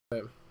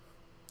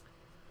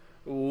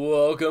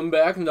Welcome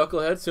back,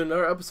 Knuckleheads, to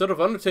another episode of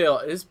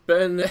Undertale. It's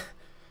been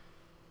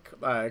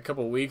a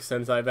couple weeks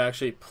since I've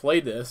actually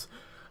played this.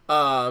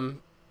 So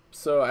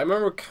I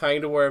remember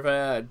kind of where I'm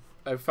at.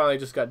 I finally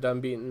just got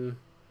done beating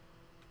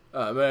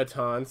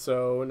Metaton,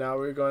 so now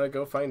we're going to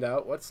go find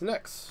out what's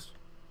next.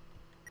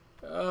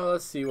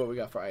 Let's see what we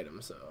got for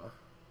items. So,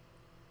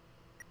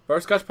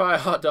 butterscotch pie,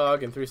 hot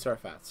dog, and 3-star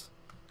fats.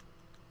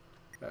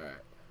 Alright.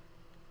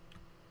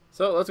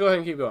 So let's go ahead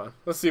and keep going.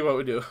 Let's see what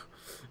we do.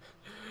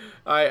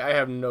 I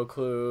have no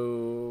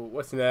clue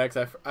what's next.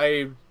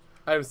 I'm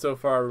so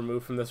far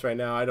removed from this right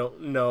now. I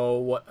don't know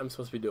what I'm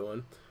supposed to be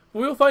doing. But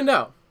we'll find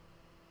out.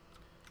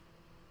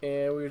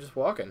 And we were just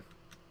walking.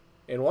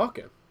 And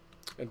walking.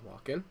 And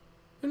walking.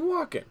 And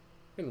walking.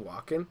 And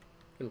walking.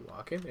 And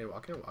walking. And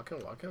walking. And walking.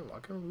 And walking. And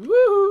walking.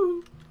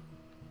 Woo!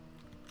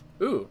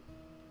 Ooh.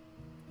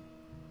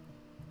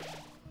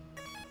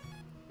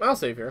 I'll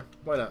save here.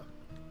 Why not?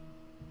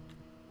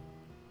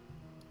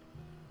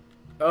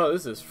 Oh,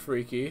 this is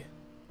freaky.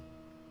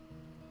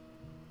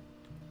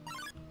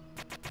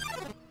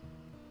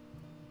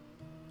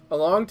 A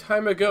long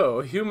time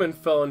ago, a human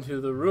fell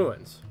into the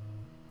ruins.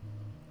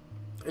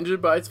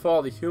 Injured by its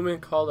fall, the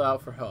human called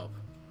out for help.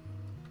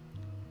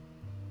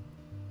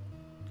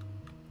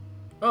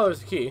 Oh,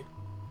 there's a key.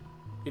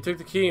 You took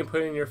the key and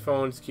put it in your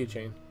phone's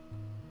keychain.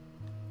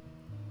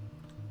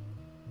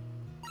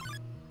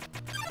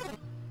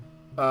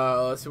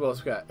 Let's see what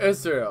else we got.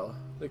 Israel,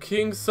 the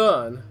king's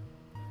son,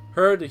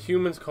 heard the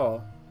human's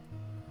call.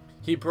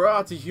 He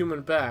brought the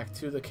human back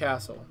to the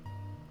castle.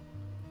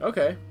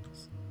 Okay.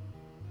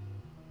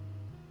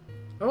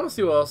 I want to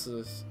see what else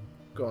is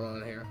going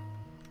on here.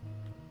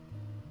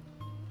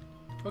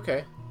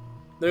 Okay.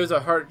 There's a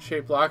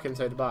heart-shaped lock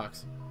inside the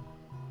box.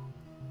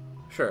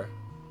 Sure.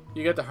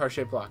 You get the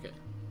heart-shaped locket.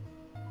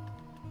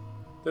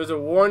 There's a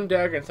worn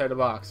dagger inside the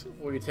box.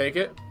 Will you take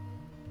it?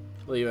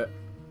 Leave it.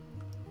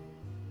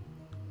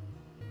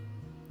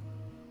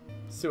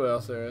 Let's see what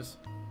else there is.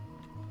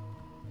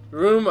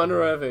 Room under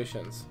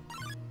renovations.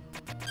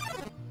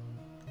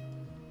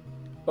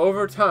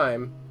 Over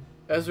time,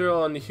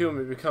 Ezreal and the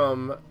human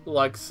become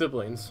like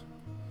siblings.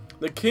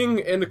 The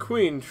king and the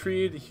queen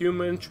treated the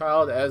human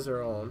child as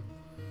their own.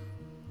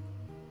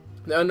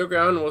 The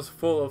underground was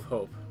full of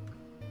hope.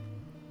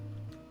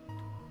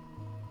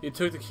 You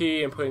took the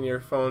key and put it in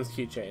your phone's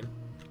keychain.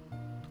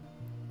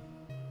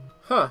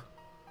 Huh.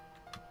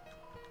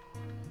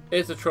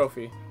 It's a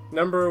trophy.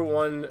 Number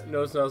 1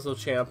 Nose Nuzzle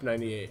Champ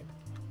 98.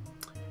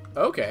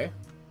 Okay.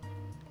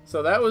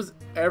 So that was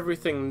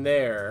everything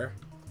there.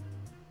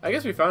 I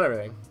guess we found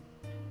everything.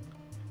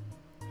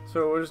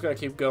 So we're just going to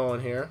keep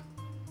going here.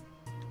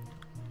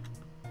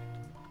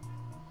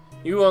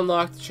 You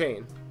unlock the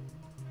chain.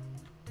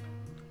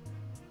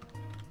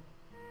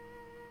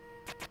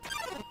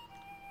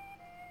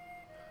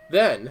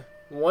 Then,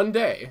 one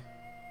day,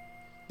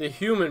 the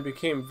human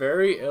became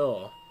very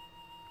ill.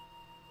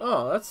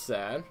 Oh, that's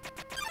sad.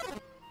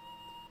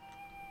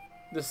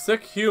 The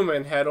sick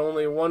human had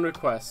only one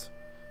request,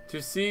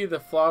 to see the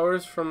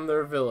flowers from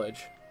their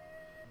village.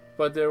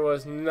 But there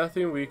was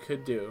nothing we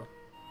could do.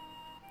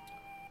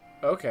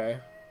 Okay.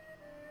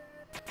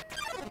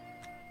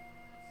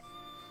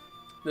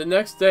 The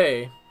next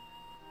day,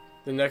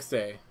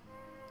 the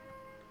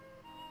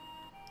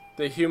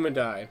human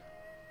died.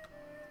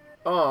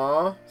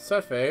 Aww,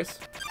 sad face.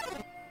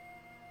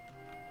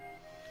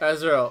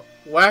 Azrael,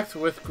 whacked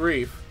with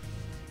grief,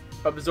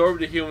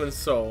 absorbed the human's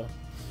soul.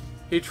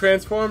 He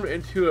transformed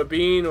into a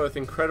being with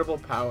incredible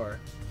power.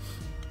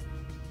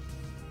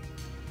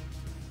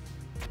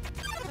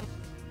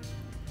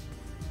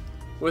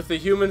 With the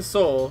human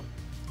soul,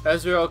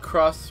 Ezreal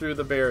crossed through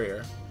the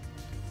barrier.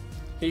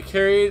 He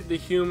carried the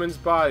human's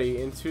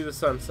body into the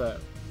sunset,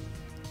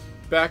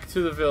 back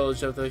to the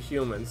village of the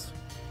humans.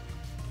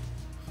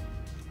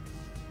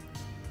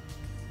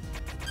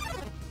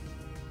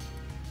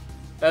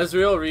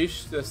 Ezreal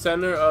reached the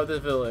center of the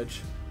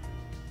village.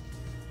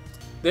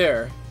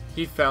 There,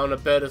 he found a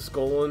bed of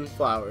golden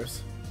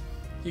flowers.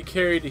 He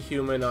carried the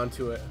human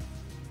onto it.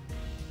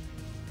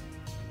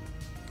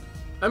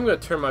 I'm going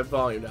to turn my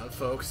volume down,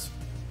 folks.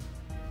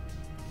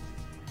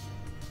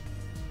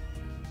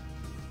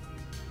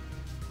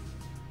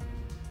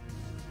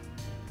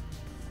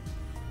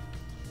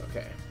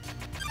 Okay.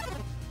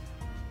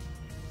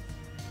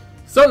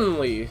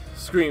 Suddenly,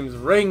 screams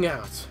rang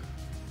out.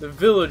 The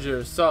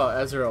villagers saw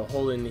Ezreal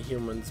holding the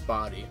human's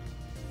body.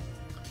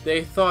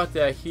 They thought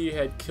that he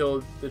had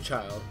killed the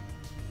child.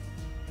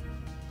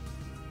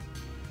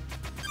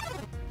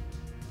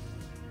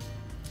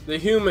 The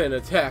human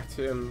attacked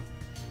him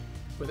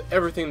with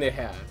everything they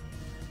had.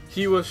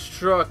 He was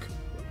struck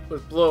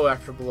with blow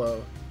after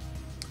blow.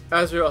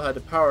 Ezreal had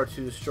the power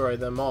to destroy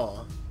them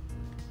all.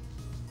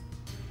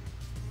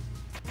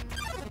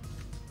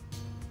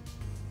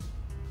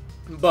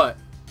 But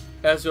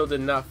Ezreal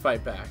did not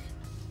fight back.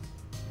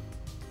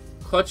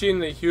 Clutching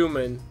the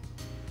human,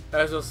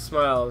 Ezreal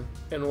smiled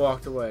and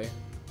walked away.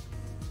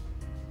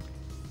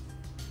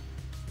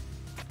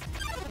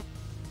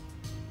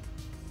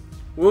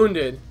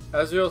 Wounded,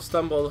 Azrael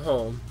stumbled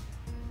home.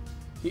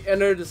 He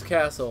entered his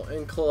castle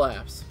and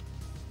collapsed.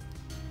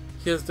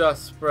 His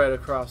dust spread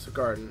across the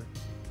garden.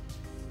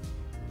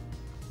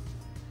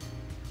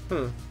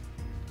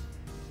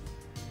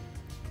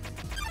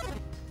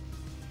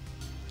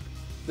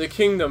 The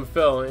kingdom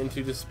fell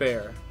into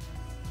despair.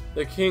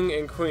 The king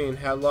and queen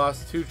had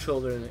lost 2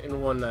 children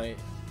in one night.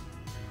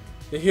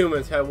 The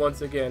humans had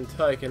once again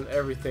taken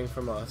everything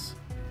from us.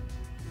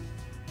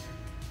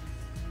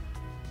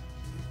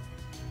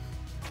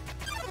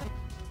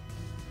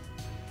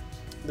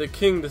 The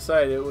king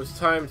decided it was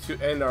time to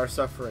end our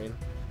suffering.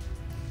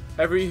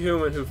 Every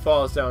human who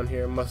falls down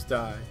here must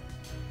die.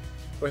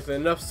 With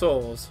enough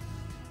souls,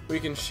 we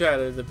can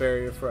shatter the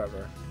barrier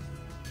forever.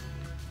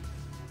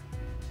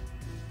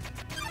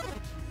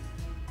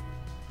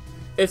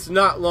 It's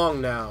not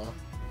long now.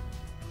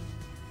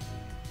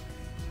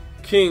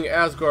 King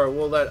Asgore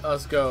will let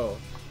us go.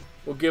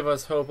 Will give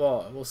us hope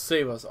all. Will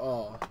save us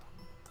all.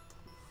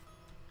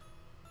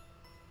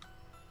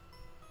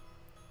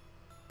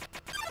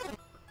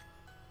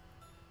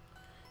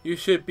 You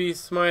should be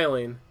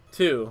smiling,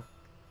 too.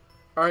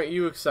 Aren't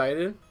you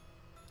excited?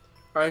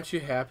 Aren't you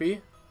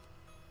happy?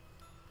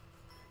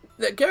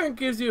 That kind of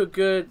gives you a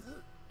good,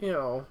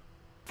 are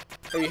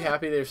you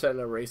happy they're setting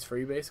a race for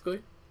you,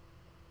 basically?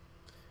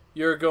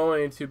 You're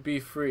going to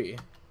be free.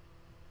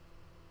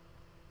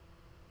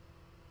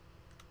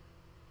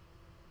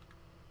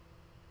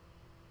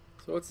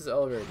 So what's this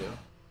elevator do?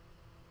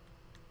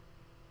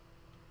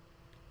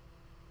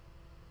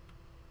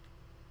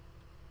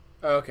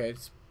 Oh, okay, it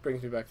just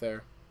brings me back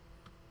there.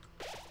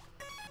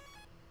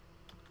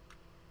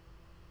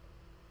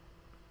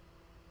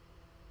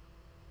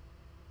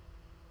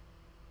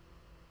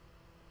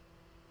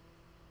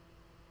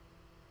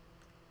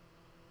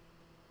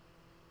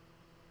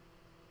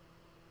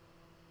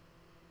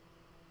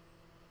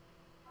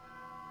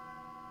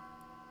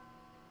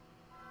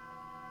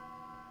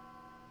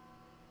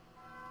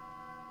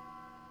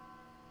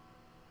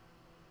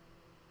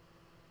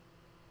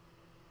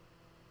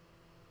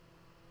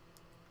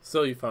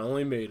 So you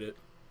finally made it.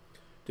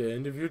 The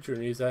end of your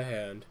journey is at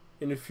hand.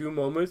 In a few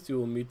moments you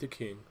will meet the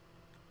king.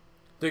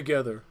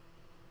 Together,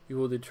 you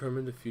will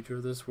determine the future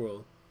of this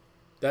world.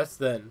 That's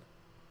then.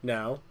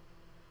 Now,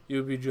 you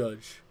will be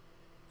judged.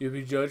 You will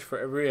be judged for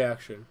every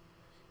action.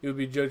 You will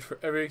be judged for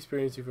every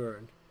experience you've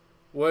earned.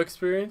 What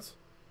experience?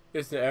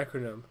 It's an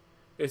acronym.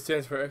 It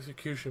stands for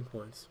execution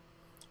points.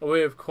 A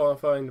way of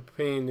quantifying the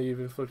pain that you've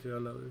inflicted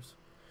on others.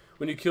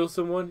 When you kill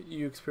someone,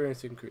 you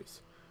experience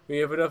increase. When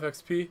you have enough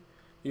XP,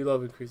 your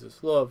love increases.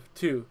 Love,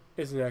 too,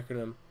 is an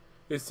acronym.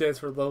 It stands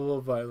for level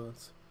of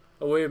violence.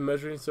 A way of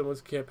measuring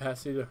someone's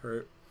capacity to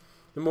hurt.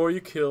 The more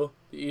you kill,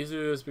 the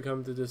easier it has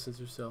become to distance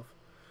yourself.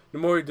 The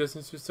more you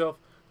distance yourself,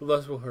 the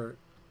less will hurt.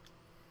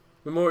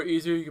 The more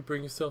easier you can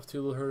bring yourself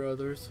to hurt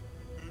others.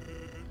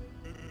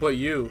 But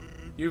you've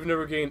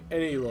never gained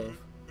any love.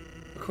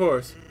 Of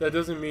course, that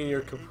doesn't mean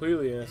you're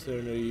completely innocent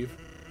or naive,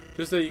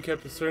 just that you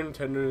kept a certain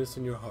tenderness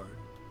in your heart.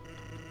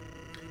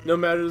 No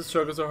matter the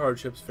struggles or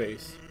hardships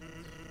faced,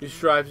 you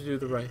strive to do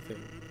the right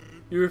thing.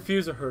 You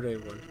refuse to hurt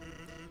anyone.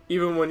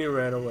 Even when you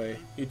ran away,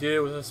 you did it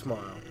with a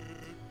smile.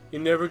 You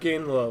never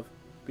gained love,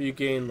 but you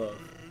gained love.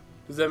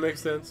 Does that make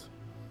sense?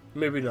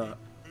 Maybe not.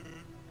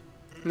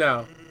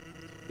 Now,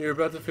 you're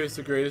about to face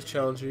the greatest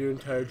challenge of your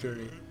entire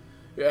journey.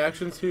 Your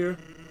actions here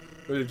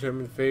will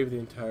determine the fate of the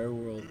entire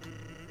world.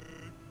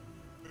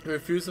 If you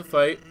refuse to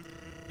fight,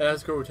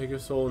 Asgore will take your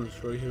soul and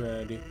destroy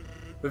humanity.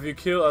 But if you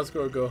kill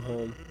Asgore or go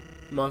home,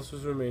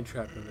 monsters remain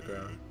trapped on the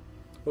ground.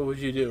 What would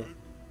you do?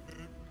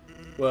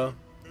 Well,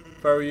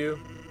 if I were you,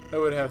 I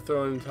would have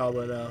thrown in the towel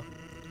by now.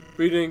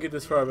 But you didn't get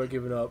this far by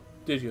giving up,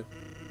 did you?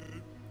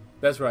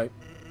 That's right.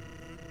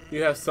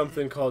 You have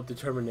something called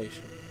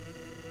determination.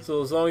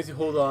 So as long as you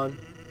hold on,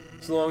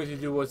 as long as you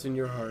do what's in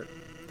your heart,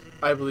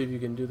 I believe you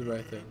can do the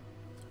right thing.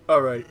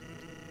 Alright.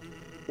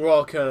 We're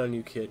all counting on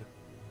you, kid.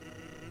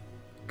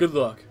 Good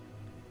luck.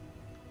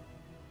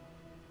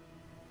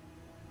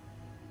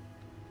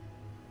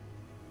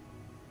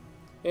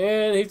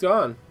 And he's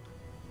gone.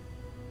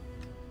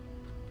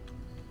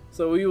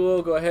 So we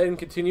will go ahead and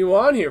continue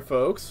on here,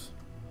 folks.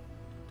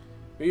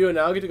 We will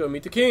now get to go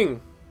meet the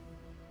king.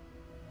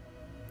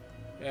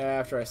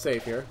 After I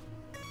save here.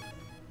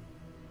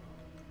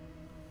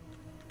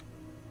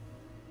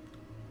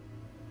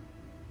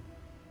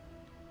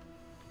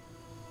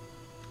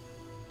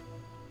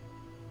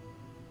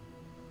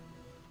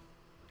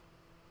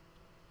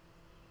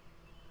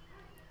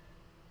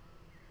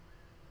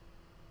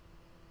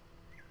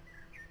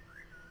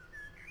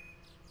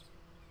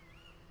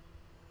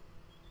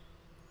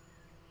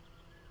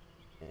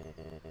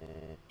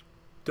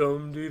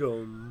 Dum dee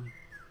dum.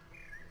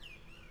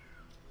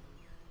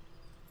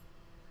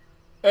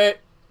 Hey.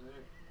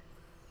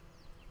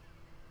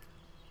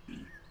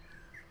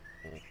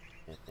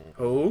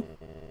 Oh?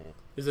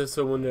 Is there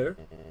someone there?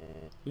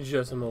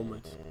 Just a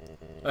moment.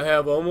 I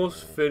have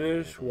almost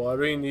finished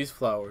watering these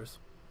flowers.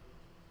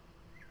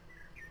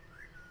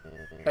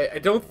 I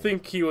don't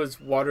think he was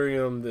watering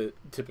them the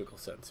typical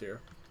sense here.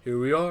 Here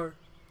we are.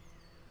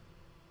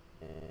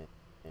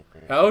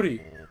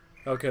 Howdy.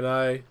 How can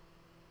I...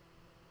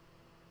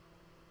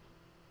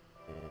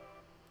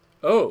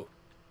 Oh.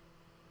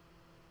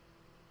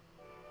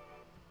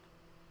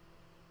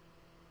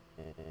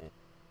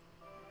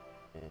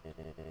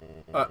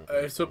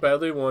 I so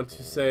badly want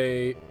to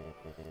say,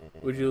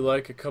 would you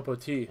like a cup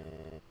of tea?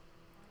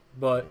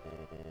 But,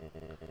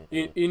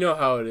 you know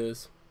how it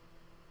is.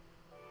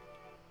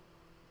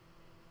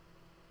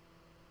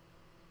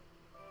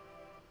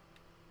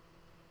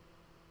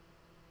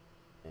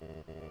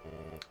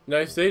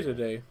 Nice day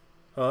today,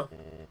 huh?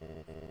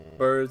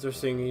 Birds are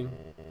singing,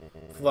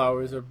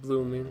 flowers are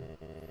blooming.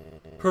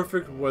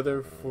 Perfect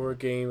weather for a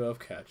game of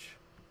catch.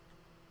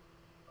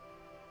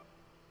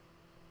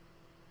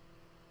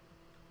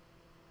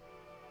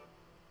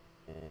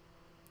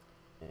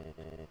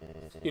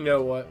 You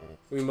know what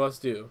we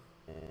must do.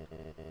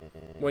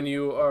 When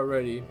you are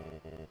ready,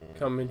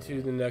 come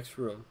into the next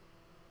room.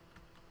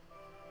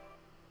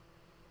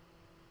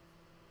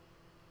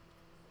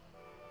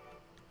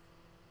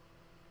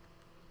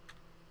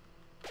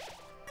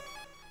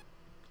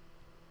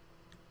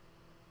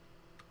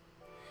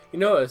 You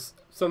notice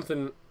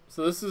something.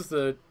 So this is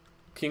the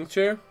king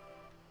chair.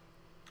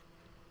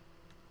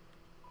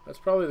 That's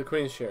probably the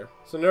queen's chair.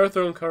 So another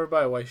throne covered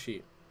by a white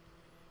sheet.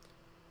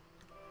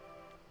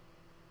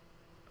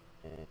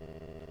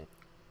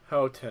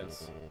 How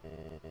tense.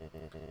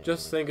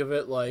 Just think of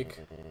it like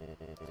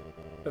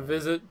a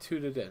visit to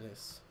the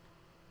dentist.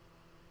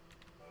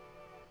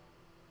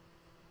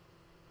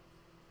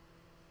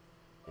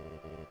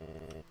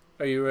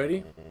 Are you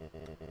ready?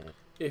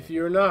 If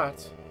you're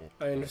not,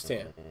 I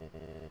understand.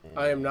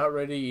 I am not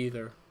ready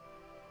either.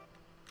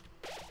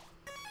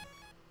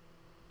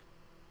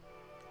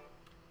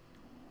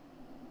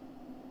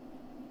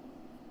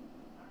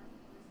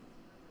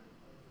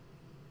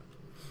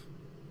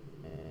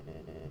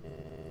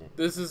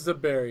 This is the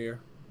barrier.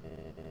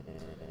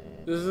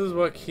 This is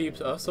what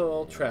keeps us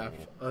all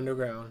trapped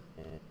underground.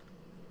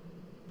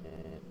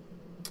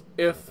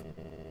 If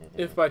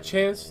by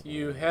chance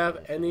you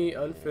have any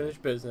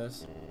unfinished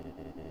business,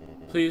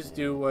 please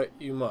do what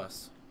you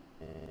must.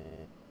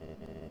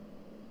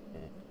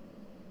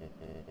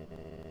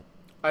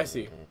 I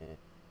see.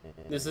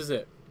 This is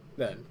it,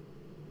 then.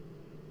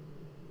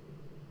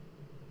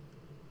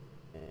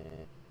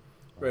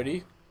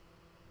 Ready?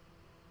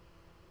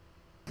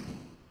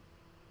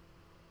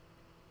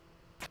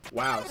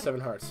 Wow, 7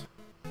 hearts.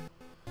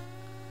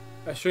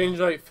 A strange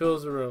light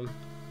fills the room.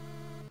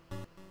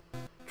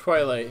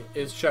 Twilight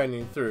is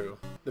shining through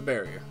the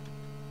barrier.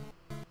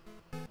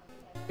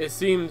 It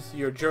seems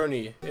your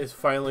journey is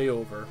finally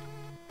over.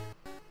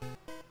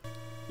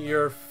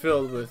 You're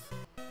filled with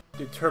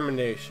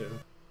determination.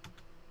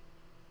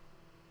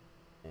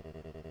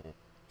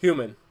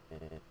 Human,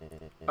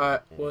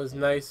 it was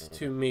nice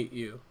to meet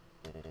you.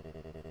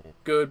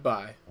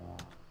 Goodbye.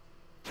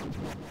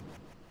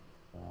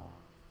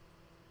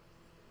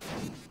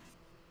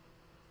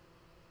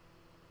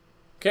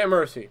 Can't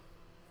mercy.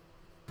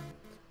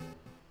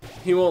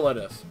 He won't let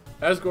us.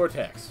 Asgore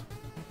attacks.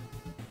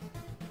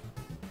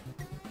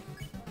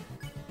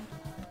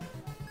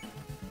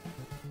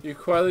 You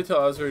quietly tell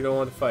Asgore you don't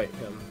want to fight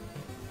him.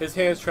 His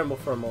hands tremble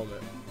for a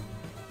moment.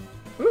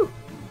 Whew!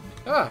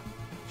 Ah!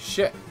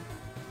 Shit.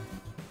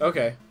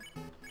 Okay.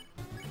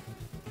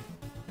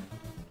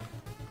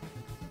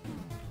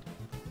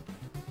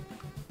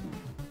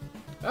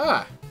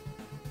 Ah!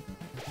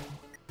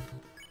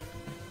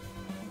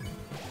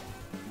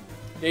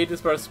 Need to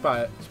spot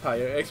spy.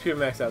 Your XP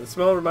max out. The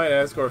smell reminded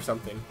Asgore of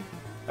something.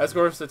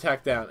 Asgore's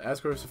attack down.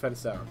 Asgore's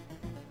defense down.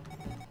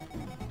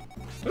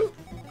 Ooh.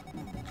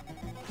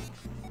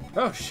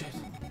 Oh shit.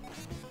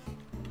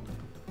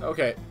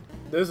 Okay.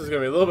 This is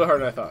gonna be a little bit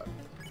harder than I thought.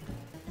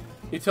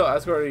 You tell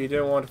Asgore you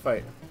didn't want to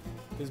fight.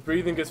 His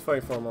breathing gets funny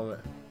for a moment.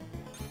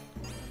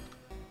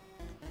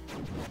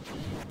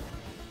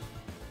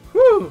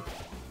 Whew!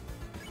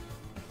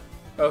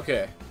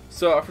 Okay.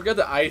 So I forgot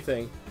the eye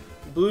thing.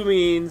 Blue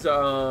means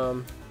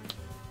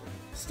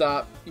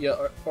stop,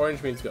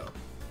 orange means go.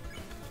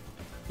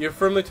 You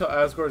firmly tell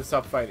Asgore to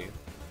stop fighting.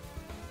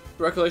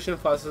 Recollection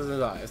flashes in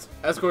his eyes.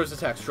 Asgore's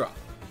attacks drop.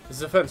 His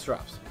defense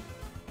drops.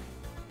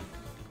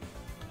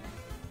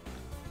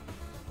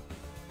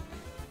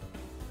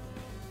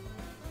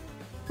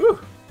 Whew.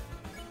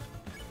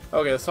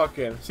 Okay, let's talk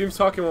again. Seems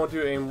talking won't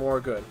do any more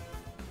good.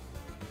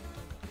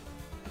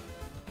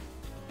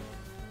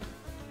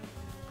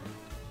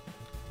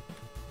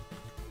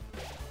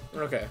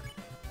 Okay.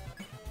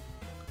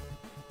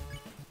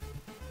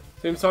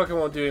 Seems talking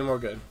won't do any more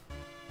good.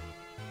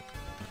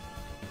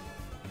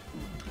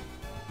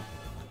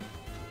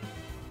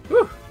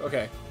 Whew!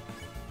 Okay.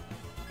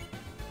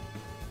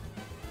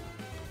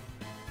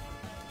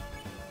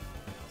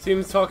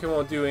 Seems talking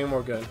won't do any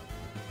more good.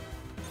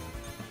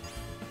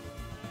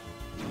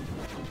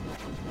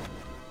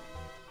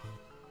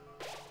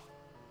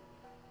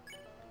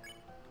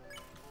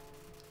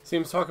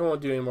 Seems talking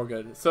won't do any more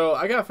good. So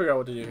I gotta figure out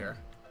what to do here.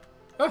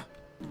 Ah!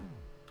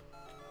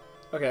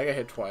 Okay, I got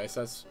hit twice.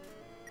 That's...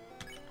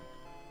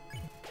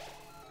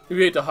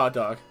 We ate the hot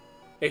dog.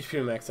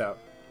 HP max out.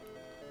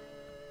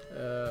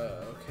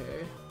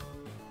 Okay.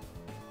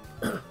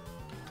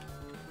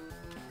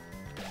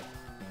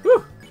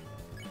 Whew!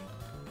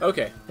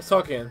 Okay, let's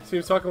talk again.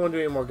 Seems talking won't do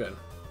any more good.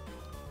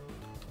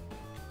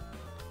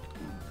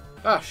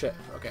 Ah, shit.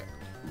 Okay.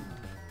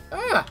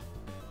 Ah!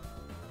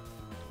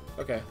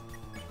 Okay.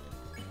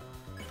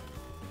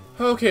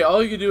 Okay,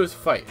 all you can do is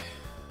fight.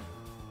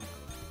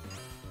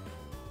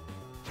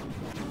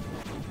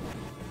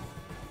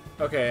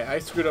 Okay, I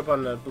screwed up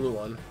on the blue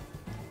one.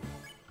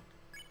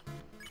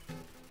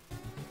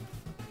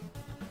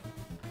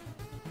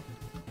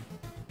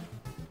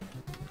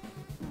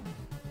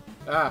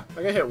 Ah,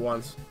 I got hit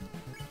once.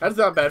 That's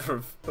not bad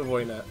for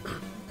avoiding that.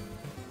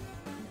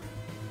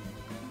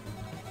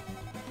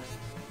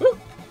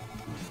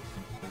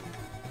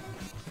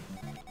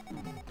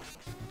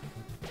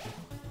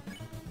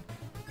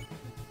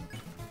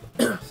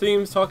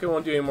 Seems talking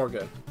won't do any more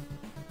good.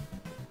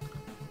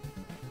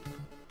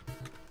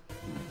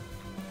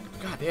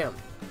 God damn.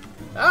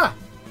 Ah!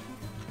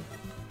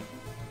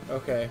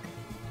 Okay.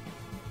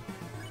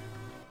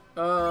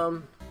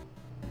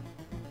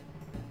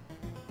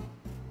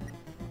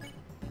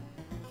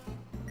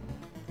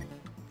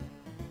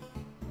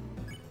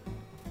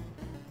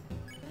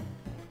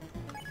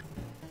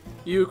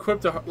 You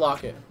equipped a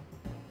locket.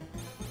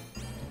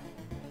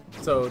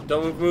 So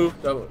don't move,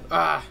 don't move.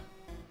 Ah!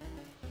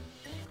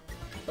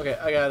 Okay,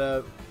 I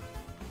gotta...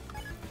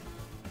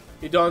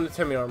 You donned the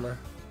Timmy armor.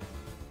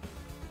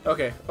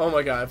 Okay, oh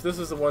my god, if this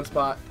is the one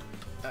spot...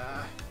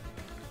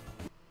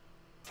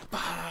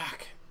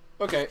 Fuck!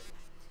 Okay.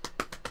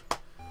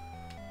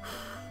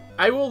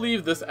 I will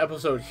leave this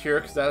episode here,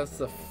 because that's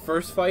the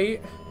first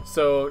fight.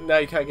 So now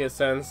you kind of get a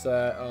sense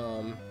that,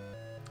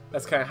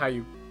 that's kind of how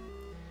you...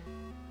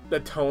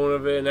 the tone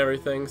of it and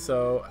everything.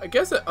 So I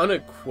guess it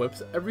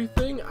unequips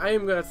everything. I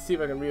am going to have to see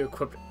if I can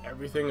re-equip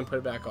everything and put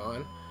it back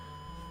on.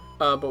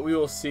 But we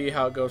will see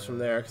how it goes from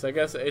there, because I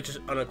guess it just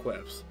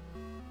unequips.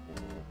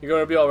 You're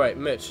going to be alright,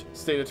 Mitch.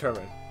 Stay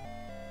determined.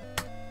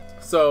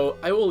 So,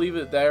 I will leave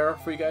it there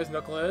for you guys,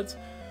 knuckleheads.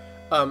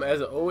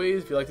 As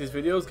always, if you like these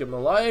videos, give them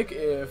a like.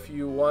 If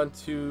you want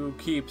to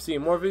keep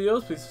seeing more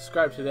videos, please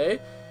subscribe today.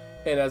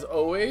 And as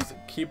always,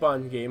 keep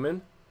on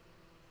gaming,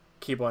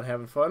 keep on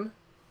having fun,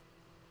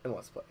 and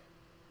let's play.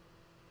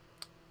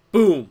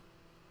 Boom!